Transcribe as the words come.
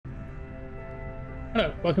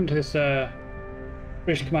Hello, welcome to this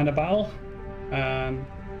British Commander battle.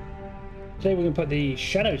 Today we're going to put the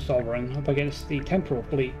Shadow Sovereign up against the Temporal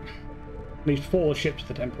Fleet. At least 4 ships of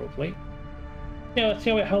the Temporal Fleet. Yeah, let's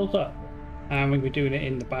see how it holds up. And we'll be doing it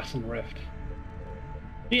in the Bassan Rift.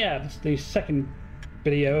 Yeah, this is the second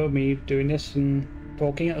video of me doing this and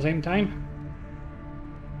talking at the same time.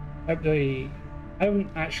 I haven't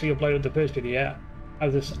actually uploaded the first video yet.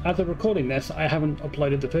 As of recording this, I haven't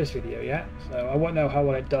uploaded the first video yet, so I won't know how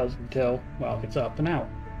well it does until, well, it's up and out.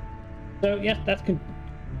 So yes, that's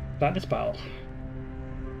about this battle.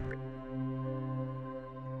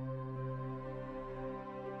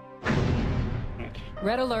 Right.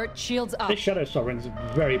 Red alert, shields up. This Shadow Sovereign is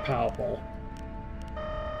very powerful.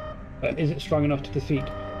 But is it strong enough to defeat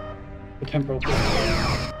the Temporal Fleet?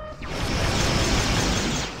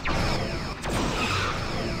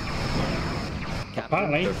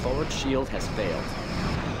 Apparently, their forward shield has failed.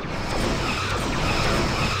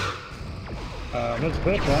 That's the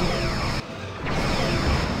first one.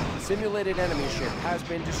 Simulated enemy ship has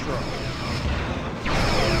been destroyed.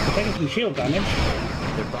 We're taking some shield damage.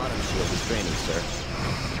 Their bottom shield is draining, sir.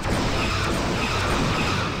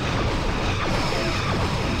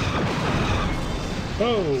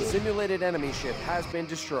 Whoa! Simulated enemy ship has been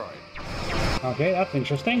destroyed. Okay, that's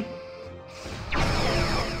interesting.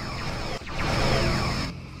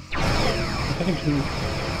 Taking some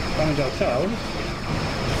damage ourselves.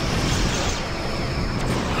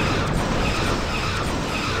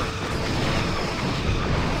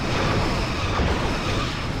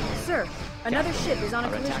 Sir, another ship is on a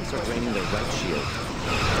Our collision attacks are course. draining their right shield.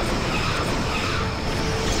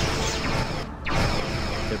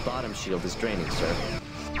 Their bottom shield is draining, sir.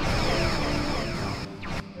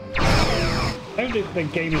 I don't think the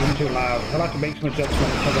game isn't too loud. I'll have to make some adjustments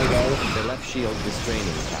as I go. Their left shield is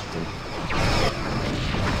draining, Captain.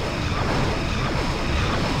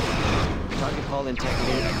 Target hull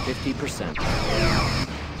integrity at 50%.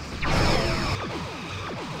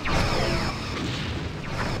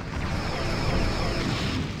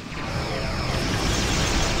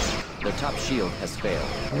 Their top shield has failed.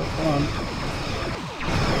 Oh, come on.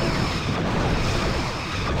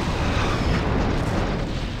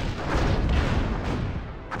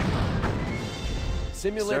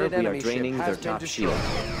 Simulated Sir, we are enemy draining ship their has been top destroyed. shield.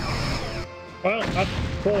 Well, that's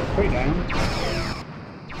 3 down.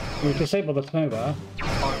 We've disabled the Nova.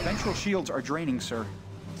 Our ventral shields are draining, sir.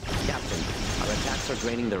 Captain, our attacks are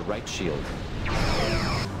draining their right shield.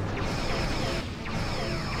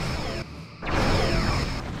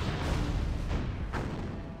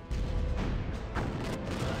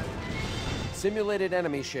 Simulated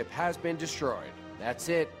enemy ship has been destroyed. That's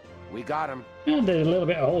it. We got him. Yeah, there's a little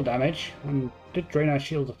bit of hull damage, and did drain our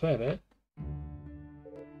shields a fair bit.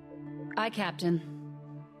 Aye, Captain.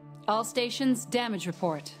 All stations, damage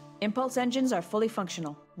report. Impulse engines are fully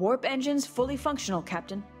functional. Warp engines fully functional,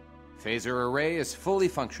 Captain. Phaser array is fully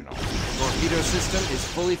functional. Torpedo system is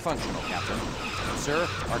fully functional, Captain. Sir,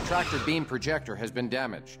 our tractor beam projector has been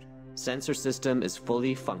damaged. Sensor system is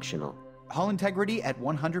fully functional. Hull integrity at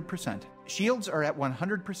 100%. Shields are at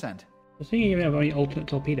 100%. Does he even have any alternate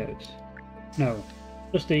torpedoes? No.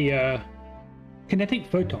 Just the kinetic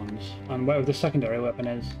photons and whatever the secondary weapon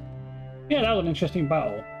is. Yeah, that was an interesting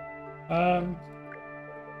battle. I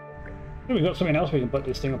think we've got something else we can put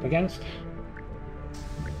this thing up against.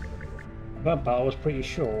 That battle was pretty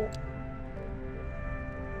short.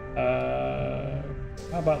 How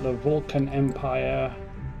about the Vulcan Empire?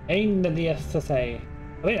 Ain the SSA.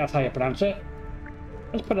 I think that's how you pronounce it.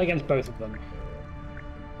 Let's put it against both of them.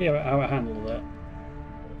 See how it handled it.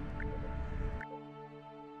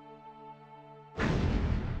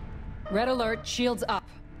 Red alert, shields up.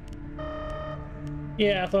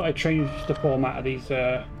 Yeah, I thought I'd change the format of these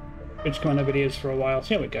British Commander videos for a while,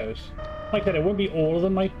 see how it goes. Like I said, it won't be all of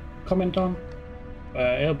them I comment on,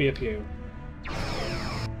 but it'll be a few.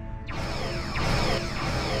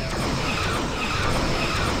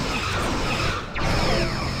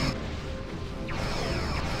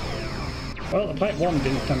 Well, the Type 1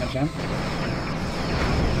 didn't stand a chance.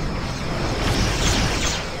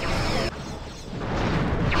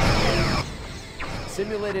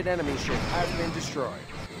 Simulated enemy ship has been destroyed.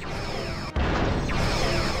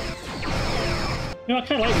 You know, I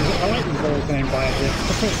kind of like these. I like these Vulcan Empire ships.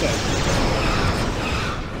 They're pretty good.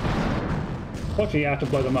 Fortunately, you have to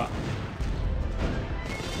blow them up.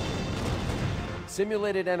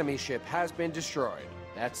 Simulated enemy ship has been destroyed.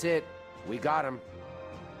 That's it. We got him.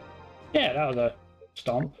 Yeah, that was a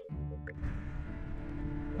stomp.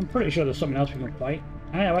 I'm pretty sure there's something else we can fight.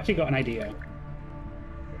 I've actually got an idea.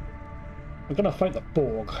 We're gonna fight the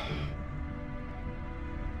Borg.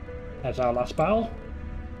 as our last battle.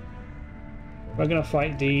 We're going to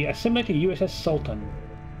fight the assimilated USS Sultan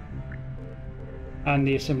and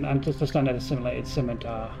the standard assimilated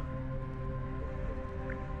scimitar.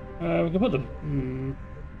 We can put them.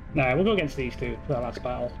 No, we'll go against these two for our last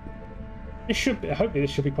battle. This should be, hopefully,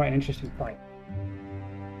 this should be quite an interesting fight.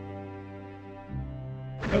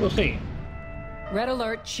 But we'll see. Red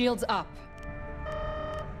alert, shields up.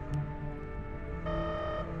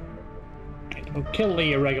 We'll kill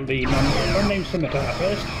the unnamed scimitar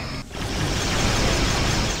first.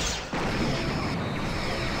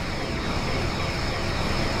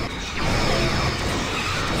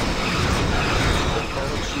 The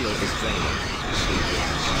forward shield is draining.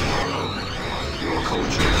 Your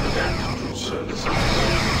culture and natural services.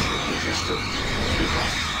 Resistance.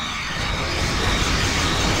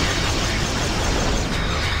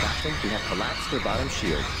 Captain, we have collapsed their bottom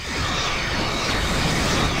shield.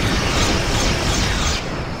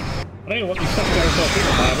 I don't know what these secondary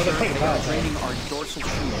torpedoes are, but they're pretty powerful. Draining our dorsal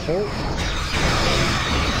shield. Oh.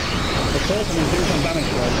 The Sultan is doing some damage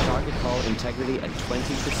to us. Target hull integrity at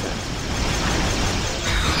 20%.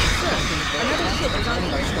 Another ship is on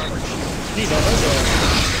our starboard shield. These are over.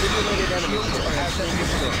 Simulated enemy ship has been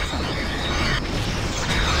destroyed.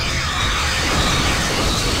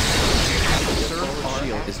 Sir,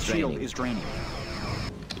 our is shield draining. is draining.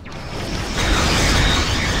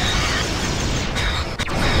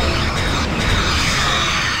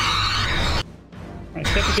 Right,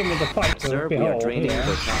 step again with the fight, so Sir, we are behold, draining here.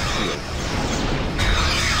 their top shield.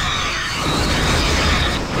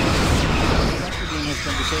 Tractor beam has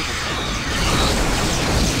been disabled.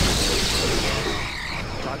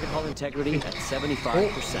 Target hull integrity at 75%.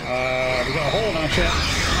 We got a hole in our ship.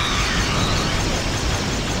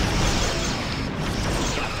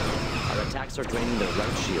 Our attacks are draining their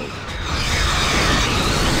right shield.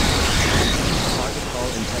 Target hull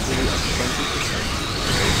integrity at 20%.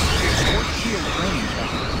 Port shield draining,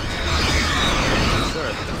 Captain. Sir,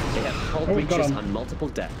 they have hull we got breaches 'em. on multiple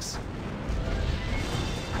decks.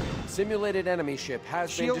 Simulated enemy ship has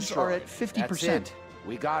been Shields destroyed. are at 50%. That's it.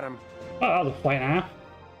 We got him. Oh, that was a fight and a half.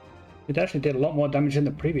 It actually did a lot more damage than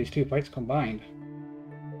the previous two fights combined.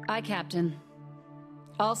 Aye, Captain.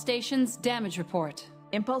 All stations, damage report.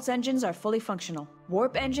 Impulse engines are fully functional.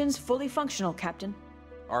 Warp engines fully functional, Captain.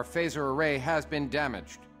 Our phaser array has been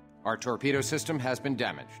damaged. Our torpedo system has been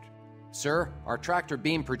damaged. Sir, our tractor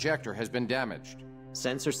beam projector has been damaged.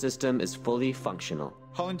 Sensor system is fully functional.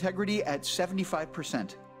 Hull integrity at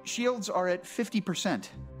 75%. Shields are at 50%.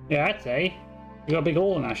 Yeah, I'd say. We got a big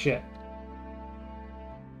hole in our ship.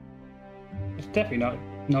 It's definitely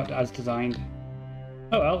not as designed.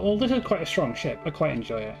 Oh well, this is quite a strong ship. I quite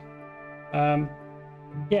enjoy it.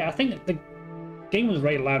 Yeah, I think the game was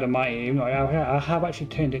very loud and mighty. Even though I have actually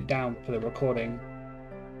turned it down for the recording.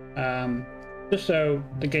 Just so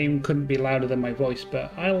the game couldn't be louder than my voice,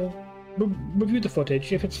 but I'll review the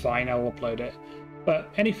footage. If it's fine, I'll upload it. But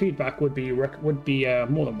any feedback would be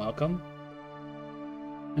more than welcome.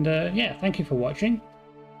 And yeah, thank you for watching.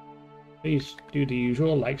 Please do the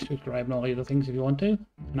usual, like, subscribe, and all the other things if you want to.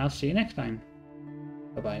 And I'll see you next time.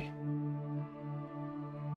 Bye-bye.